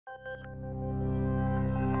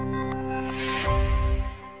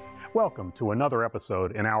Welcome to another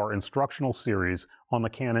episode in our instructional series on the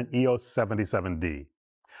Canon EOS 77D.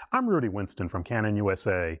 I'm Rudy Winston from Canon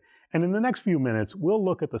USA, and in the next few minutes we'll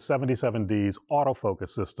look at the 77D's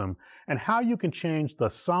autofocus system and how you can change the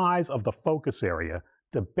size of the focus area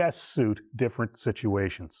to best suit different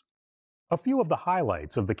situations. A few of the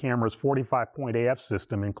highlights of the camera's 45-point AF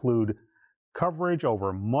system include coverage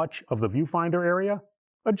over much of the viewfinder area,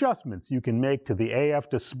 adjustments you can make to the AF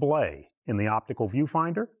display in the optical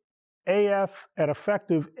viewfinder, AF at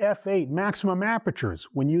effective f8 maximum apertures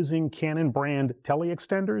when using Canon brand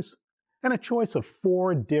teleextenders, and a choice of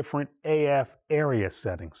 4 different AF area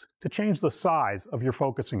settings to change the size of your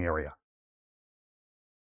focusing area.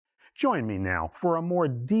 Join me now for a more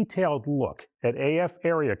detailed look at AF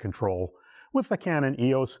area control with the Canon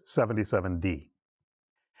EOS 77D.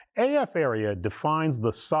 AF area defines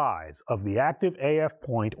the size of the active AF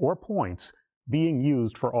point or points being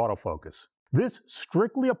used for autofocus. This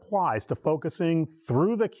strictly applies to focusing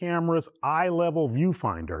through the camera's eye-level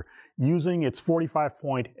viewfinder using its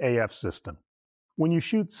 45-point AF system. When you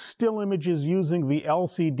shoot still images using the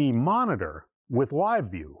LCD monitor with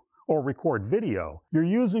live view or record video, you're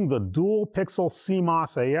using the dual-pixel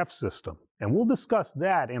CMOS AF system, and we'll discuss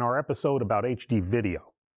that in our episode about HD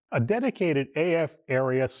video. A dedicated AF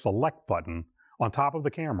area select button on top of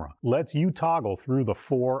the camera lets you toggle through the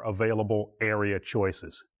 4 available area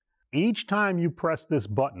choices. Each time you press this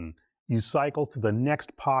button, you cycle to the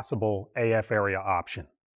next possible AF area option.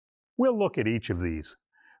 We'll look at each of these.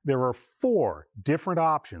 There are 4 different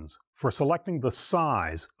options for selecting the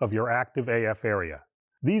size of your active AF area.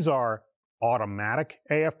 These are automatic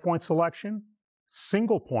AF point selection,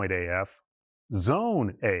 single point AF,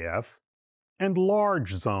 zone AF, and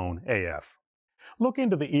large zone AF. Look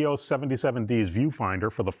into the EOS 77D's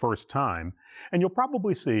viewfinder for the first time, and you'll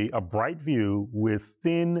probably see a bright view with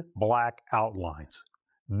thin black outlines.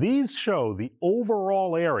 These show the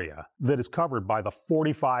overall area that is covered by the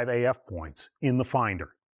 45 AF points in the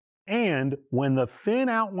finder. And when the thin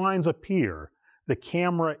outlines appear, the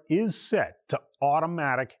camera is set to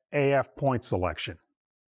automatic AF point selection.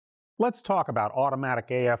 Let's talk about automatic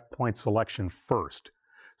AF point selection first,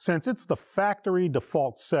 since it's the factory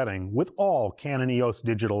default setting with all Canon EOS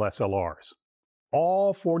digital SLRs.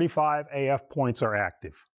 All 45 AF points are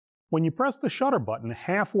active. When you press the shutter button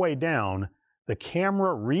halfway down, the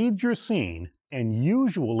camera reads your scene and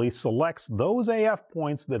usually selects those AF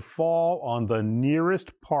points that fall on the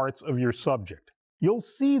nearest parts of your subject. You'll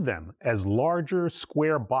see them as larger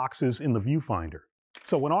square boxes in the viewfinder.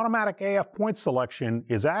 So when automatic AF point selection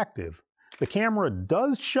is active, the camera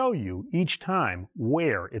does show you each time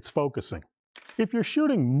where it's focusing. If you're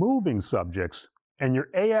shooting moving subjects and your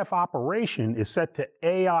AF operation is set to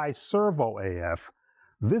AI Servo AF,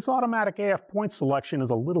 this automatic AF point selection is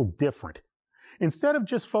a little different. Instead of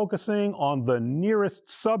just focusing on the nearest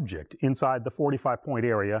subject inside the 45-point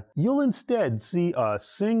area, you'll instead see a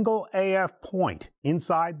single AF point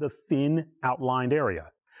inside the thin outlined area.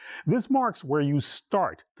 This marks where you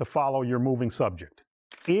start to follow your moving subject.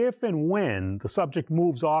 If and when the subject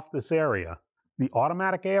moves off this area, the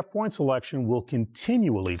automatic AF point selection will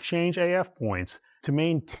continually change AF points to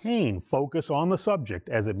maintain focus on the subject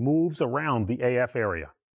as it moves around the AF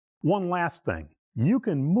area. One last thing, you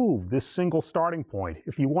can move this single starting point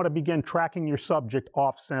if you want to begin tracking your subject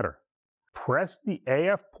off-center. Press the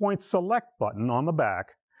AF point select button on the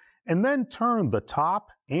back and then turn the top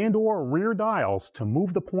and/or rear dials to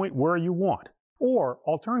move the point where you want. Or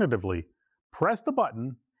alternatively, press the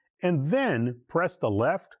button and then press the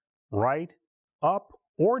left, right, up,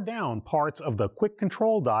 or down parts of the quick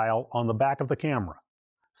control dial on the back of the camera.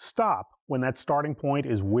 Stop when that starting point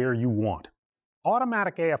is where you want.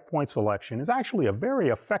 Automatic AF point selection is actually a very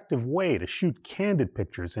effective way to shoot candid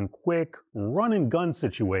pictures in quick, run-and-gun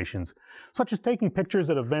situations, such as taking pictures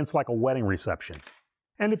at events like a wedding reception.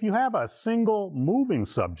 And if you have a single moving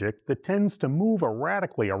subject that tends to move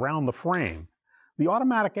erratically around the frame, the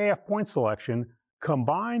automatic AF point selection,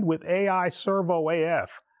 combined with AI Servo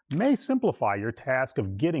AF, may simplify your task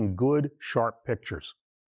of getting good, sharp pictures.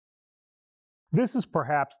 This is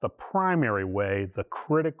perhaps the primary way the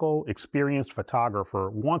critical, experienced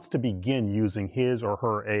photographer wants to begin using his or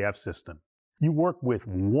her AF system. You work with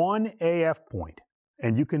one AF point,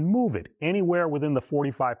 and you can move it anywhere within the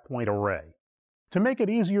 45-point array. To make it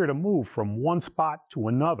easier to move from one spot to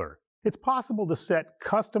another, it's possible to set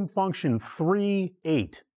custom function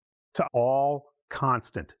 3.8 to all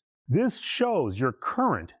constant. This shows your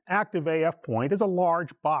current active AF point as a large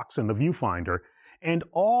box in the viewfinder and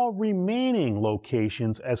all remaining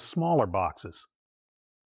locations as smaller boxes.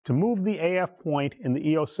 To move the AF point in the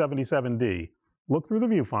EOS 77D, look through the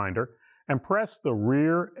viewfinder and press the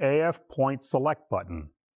rear AF point select button.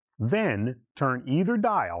 Then turn either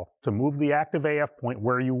dial to move the active AF point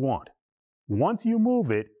where you want. Once you move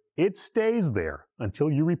it, it stays there until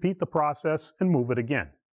you repeat the process and move it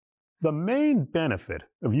again. The main benefit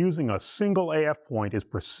of using a single AF point is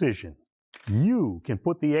precision. You can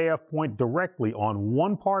put the AF point directly on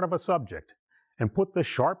one part of a subject and put the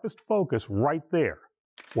sharpest focus right there.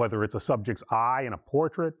 Whether it's a subject's eye in a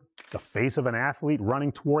portrait, the face of an athlete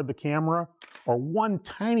running toward the camera, or one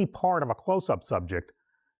tiny part of a close-up subject,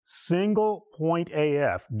 single point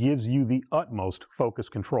AF gives you the utmost focus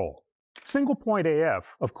control. Single point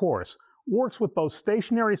AF, of course, works with both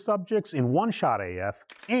stationary subjects in one-shot AF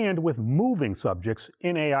and with moving subjects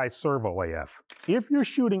in AI servo AF. If you're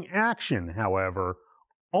shooting action, however,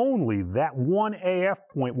 only that one AF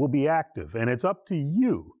point will be active, and it's up to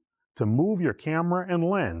you to move your camera and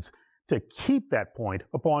lens to keep that point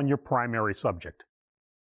upon your primary subject.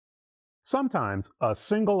 Sometimes a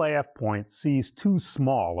single AF point sees too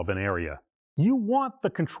small of an area. You want the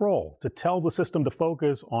control to tell the system to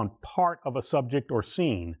focus on part of a subject or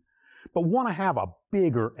scene, but want to have a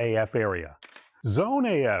bigger AF area. Zone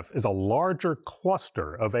AF is a larger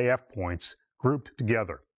cluster of AF points grouped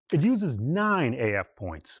together. It uses 9 AF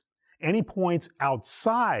points. Any points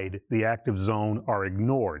outside the active zone are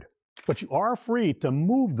ignored, but you are free to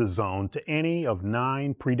move the zone to any of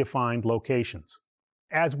 9 predefined locations.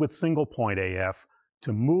 As with single point AF,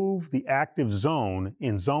 to move the active zone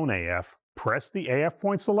in Zone AF, press the AF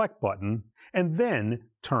point select button and then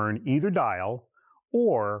turn either dial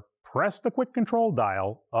or press the quick control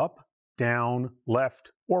dial up, down,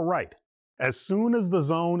 left, or right. As soon as the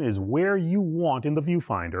zone is where you want in the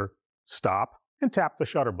viewfinder, stop and tap the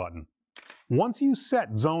shutter button. Once you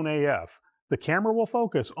set Zone AF, the camera will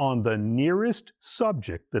focus on the nearest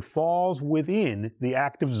subject that falls within the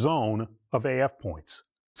active zone of AF points.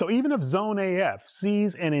 So even if Zone AF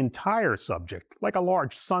sees an entire subject, like a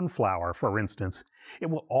large sunflower for instance, it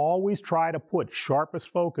will always try to put sharpest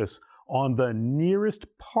focus on the nearest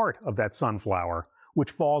part of that sunflower,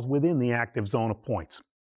 which falls within the active zone of points.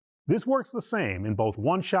 This works the same in both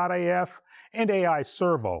one-shot AF and AI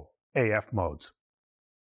servo AF modes.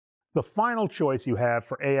 The final choice you have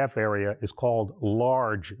for AF area is called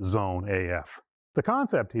large zone AF. The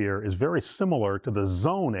concept here is very similar to the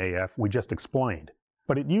zone AF we just explained,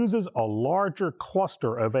 but it uses a larger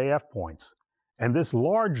cluster of AF points, and this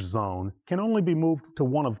large zone can only be moved to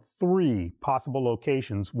one of 3 possible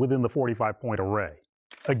locations within the 45-point array.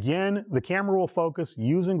 Again, the camera will focus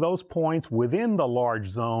using those points within the large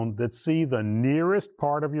zone that see the nearest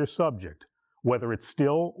part of your subject, whether it's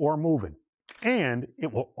still or moving. And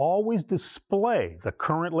it will always display the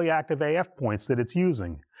currently active AF points that it's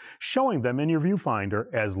using, showing them in your viewfinder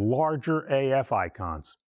as larger AF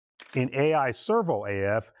icons. In AI servo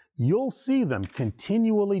AF, you'll see them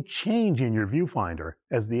continually change in your viewfinder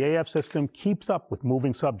as the AF system keeps up with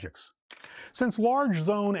moving subjects. Since large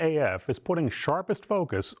zone AF is putting sharpest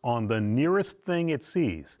focus on the nearest thing it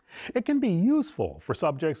sees, it can be useful for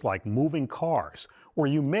subjects like moving cars, where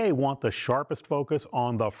you may want the sharpest focus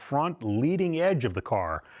on the front leading edge of the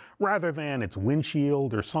car, rather than its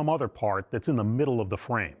windshield or some other part that's in the middle of the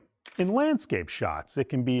frame. In landscape shots, it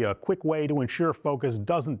can be a quick way to ensure focus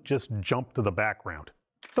doesn't just jump to the background.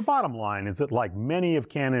 The bottom line is that like many of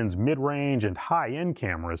Canon's mid-range and high-end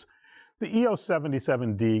cameras, the EOS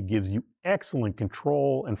 77D gives you excellent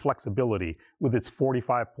control and flexibility with its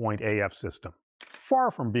 45-point AF system.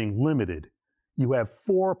 Far from being limited, you have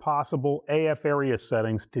 4 possible AF area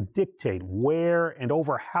settings to dictate where and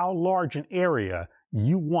over how large an area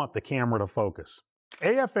you want the camera to focus.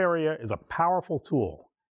 AF area is a powerful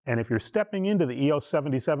tool, and if you're stepping into the EOS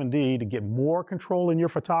 77D to get more control in your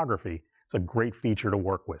photography, it's a great feature to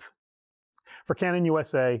work with. For Canon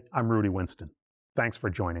USA, I'm Rudy Winston. Thanks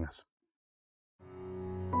for joining us.